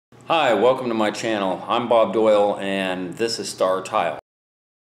Hi, welcome to my channel. I'm Bob Doyle and this is StarrTile.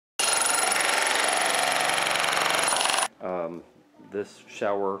 This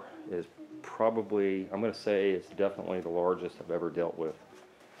shower is probably, I'm going to say it's definitely the largest I've ever dealt with.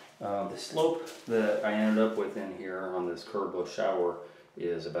 The slope that I ended up with in here on this curbless shower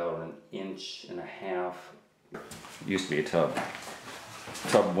is about 1.5 inches. It used to be a tub.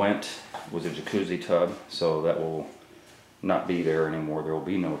 Tub was a jacuzzi tub, so that will not be there anymore. There will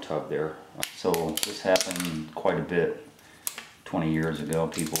be no tub there. So this happened quite a bit 20 years ago.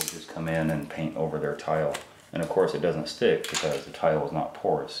 People would just come in and paint over their tile. And of course it doesn't stick because the tile is not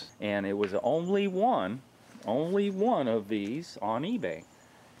porous. And it was only one of these on eBay.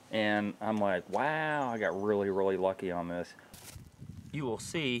 And I'm like, wow, I got really lucky on this. You will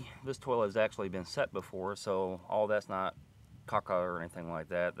see this toilet has actually been set before, so all that's not caca or anything like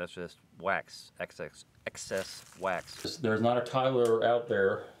that. That's just wax, excess wax. There's not a tiler out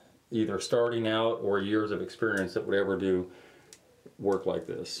there, either starting out or years of experience, that would ever do work like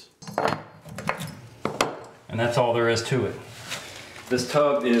this. And that's all there is to it. This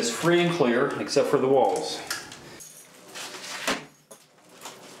tub is free and clear except for the walls.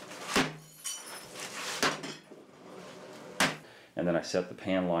 And then I set the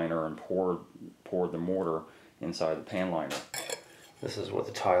pan liner and poured the mortar inside the pan liner. This is what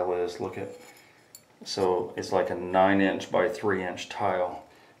the tile is. Look at, so it's like a 9-inch by 3-inch tile,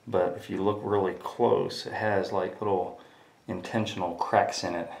 but if you look really close, it has like little intentional cracks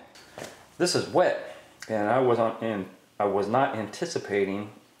in it. This is wet, and I was not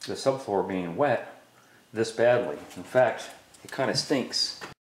anticipating the subfloor being wet this badly. In fact, it kind of stinks.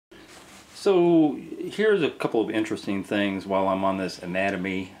 So here's a couple of interesting things while I'm on this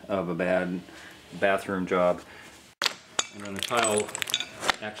anatomy of a bad bathroom job. And then the tile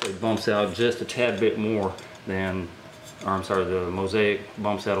actually bumps out just a tad bit more than, or I'm sorry, the mosaic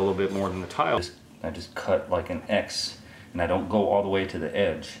bumps out a little bit more than the tile. I just cut like an X, and I don't go all the way to the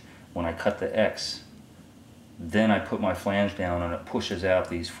edge. When I cut the X, then I put my flange down and it pushes out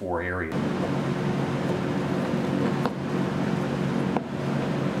these 4 areas.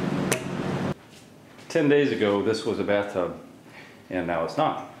 "10 days ago, this was a bathtub, and now it's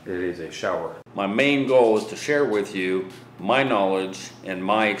not. It is a shower." My main goal is to share with you my knowledge and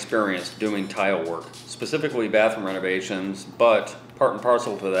my experience doing tile work, specifically bathroom renovations, but part and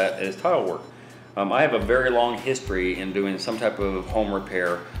parcel to that is tile work. I have a very long history in doing some type of home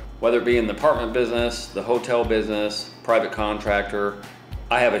repair, whether it be in the apartment business, the hotel business, private contractor.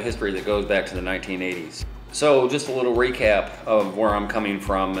 I have a history that goes back to the 1980s. So just a little recap of where I'm coming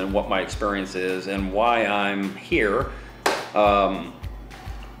from and what my experience is and why I'm here.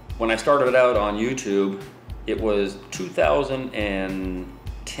 When I started out on YouTube, it was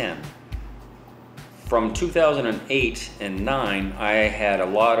 2010. From 2008 and 9, I had a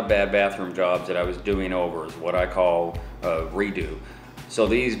lot of bad bathroom jobs that I was doing over, is what I call redo. So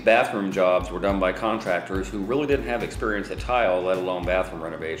these bathroom jobs were done by contractors who really didn't have experience at tile, let alone bathroom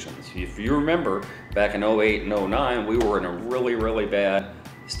renovations. If you remember, back in 08 and 09, we were in a really bad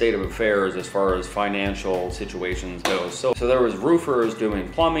state of affairs as far as financial situations go. So there was roofers doing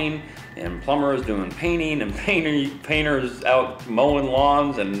plumbing, and plumbers doing painting, and painters out mowing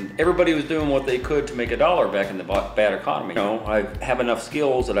lawns, and everybody was doing what they could to make a dollar back in the bad economy. You know, I have enough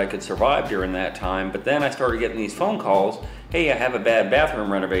skills that I could survive during that time, but then I started getting these phone calls, "Hey, I have a bad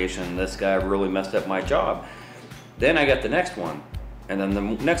bathroom renovation. This guy really messed up my job." Then I got the next one, and then the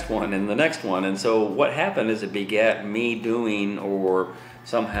next one, and the next one. And so what happened is it begat me doing or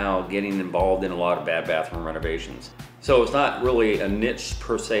somehow getting involved in a lot of bad bathroom renovations. So it's not really a niche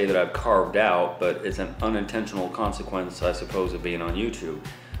per se that I've carved out, but it's an unintentional consequence, I suppose, of being on YouTube.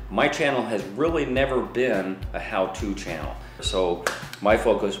 My channel has really never been a how-to channel. So my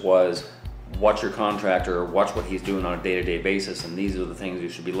focus was watch your contractor, watch what he's doing on a day-to-day basis, and these are the things you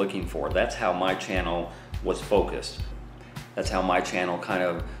should be looking for. That's how my channel was focused. That's how my channel kind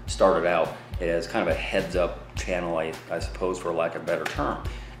of started out, as kind of a heads-up channel, I suppose, for lack of a better term.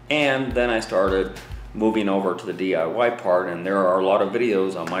 And then I started moving over to the DIY part, and there are a lot of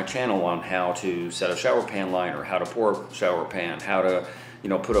videos on my channel on how to set a shower pan liner, how to pour a shower pan, how to, you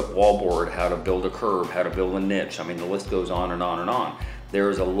know, put up wallboard, how to build a curb, how to build a niche. I mean, the list goes on and on and on.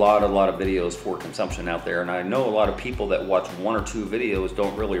 There's a lot of videos for consumption out there, and I know a lot of people that watch 1 or 2 videos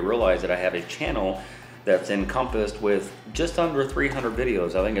don't really realize that I have a channel that's encompassed with just under 300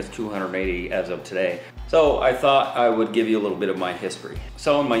 videos. I think it's 280 as of today. So I thought I would give you a little bit of my history.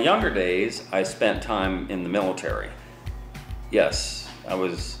 So in my younger days, I spent time in the military. Yes, I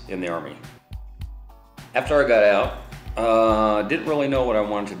was in the Army. After I got out, didn't really know what I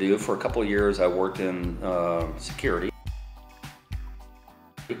wanted to do. For a couple of years, I worked in security.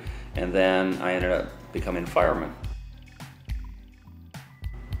 and then I ended up becoming a fireman.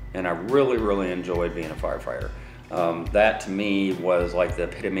 And I really enjoyed being a firefighter. That to me was like the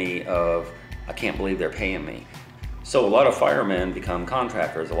epitome of, I can't believe they're paying me. So a lot of firemen become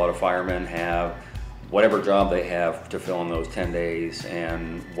contractors. A lot of firemen have whatever job they have to fill in those 10 days.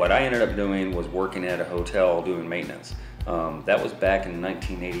 And what I ended up doing was working at a hotel doing maintenance. That was back in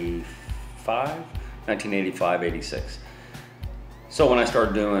 1985, 86. So when I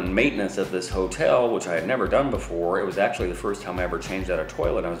started doing maintenance at this hotel, which I had never done before, it was actually the first time I ever changed out a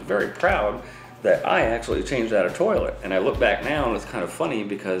toilet. I was very proud that I actually changed out a toilet. And I look back now and it's kind of funny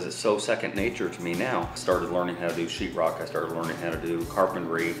because it's so second nature to me now. I started learning how to do sheetrock, I started learning how to do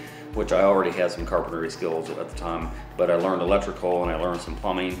carpentry, which I already had some carpentry skills at the time, but I learned electrical and I learned some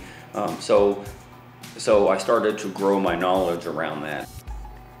plumbing. So I started to grow my knowledge around that.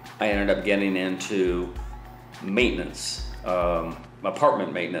 I ended up getting into maintenance,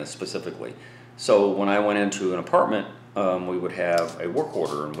 apartment maintenance specifically. So when I went into an apartment, we would have a work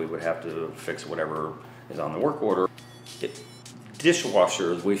order and we would have to fix whatever is on the work order.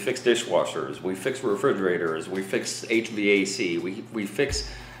 Dishwashers, we fix dishwashers, we fix refrigerators, we fix HVAC, we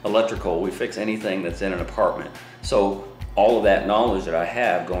fix electrical, we fix anything that's in an apartment. So all of that knowledge that I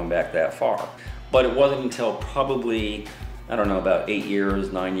have going back that far. But it wasn't until probably, I don't know, about 8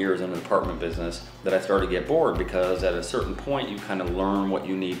 years, 9 years in the apartment business that I started to get bored, because at a certain point you kind of learn what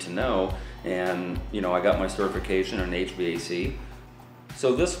you need to know. And you know, I got my certification in HVAC.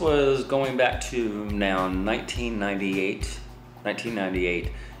 So this was going back to now 1998.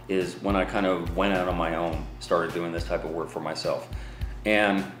 1998 is when I kind of went out on my own, started doing this type of work for myself.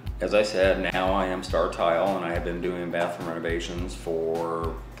 And as I said, now I am StarrTile, and I have been doing bathroom renovations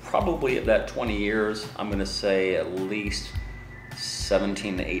for probably at that 20 years. I'm going to say at least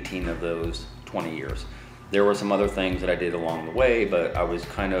 17 to 18 of those 20 years. There were some other things that I did along the way, but I was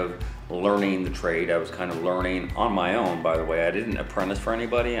kind of learning the trade. I was kind of learning on my own, by the way. I didn't apprentice for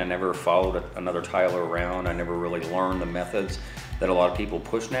anybody. I never followed another tiler around. I never really learned the methods that a lot of people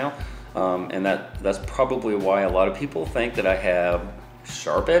push now. And that's probably why a lot of people think that I have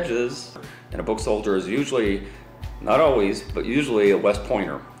sharp edges. And a book soldier is usually, not always, but usually a West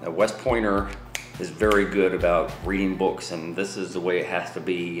Pointer. A West Pointer is very good about reading books, and this is the way it has to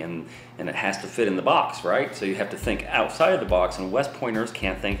be, and it has to fit in the box, right? So you have to think outside of the box, and West Pointers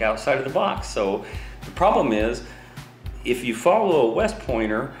can't think outside of the box. So the problem is, if you follow a West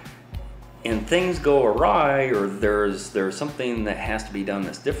Pointer and things go awry, or there's something that has to be done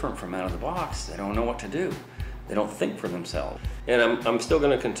that's different from out of the box, they don't know what to do. They don't think for themselves. And I'm still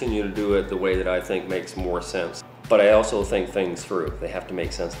going to continue to do it the way that I think makes more sense. But I also think things through. They have to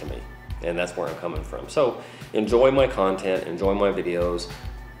make sense to me. And that's where I'm coming from. So enjoy my content, enjoy my videos.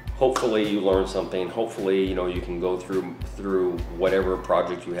 Hopefully you learn something. Hopefully, you know, you can go through whatever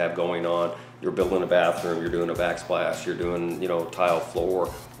project you have going on. You're building a bathroom, you're doing a backsplash, you're doing, you know, tile floor,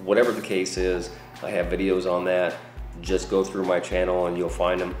 whatever the case is. I have videos on that. Just go through my channel and you'll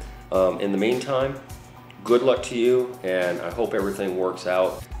find them. In the meantime, good luck to you, and I hope everything works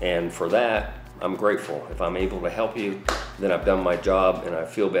out. And for that, I'm grateful. If I'm able to help you, then I've done my job, and I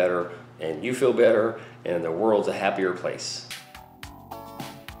feel better, and you feel better, and the world's a happier place.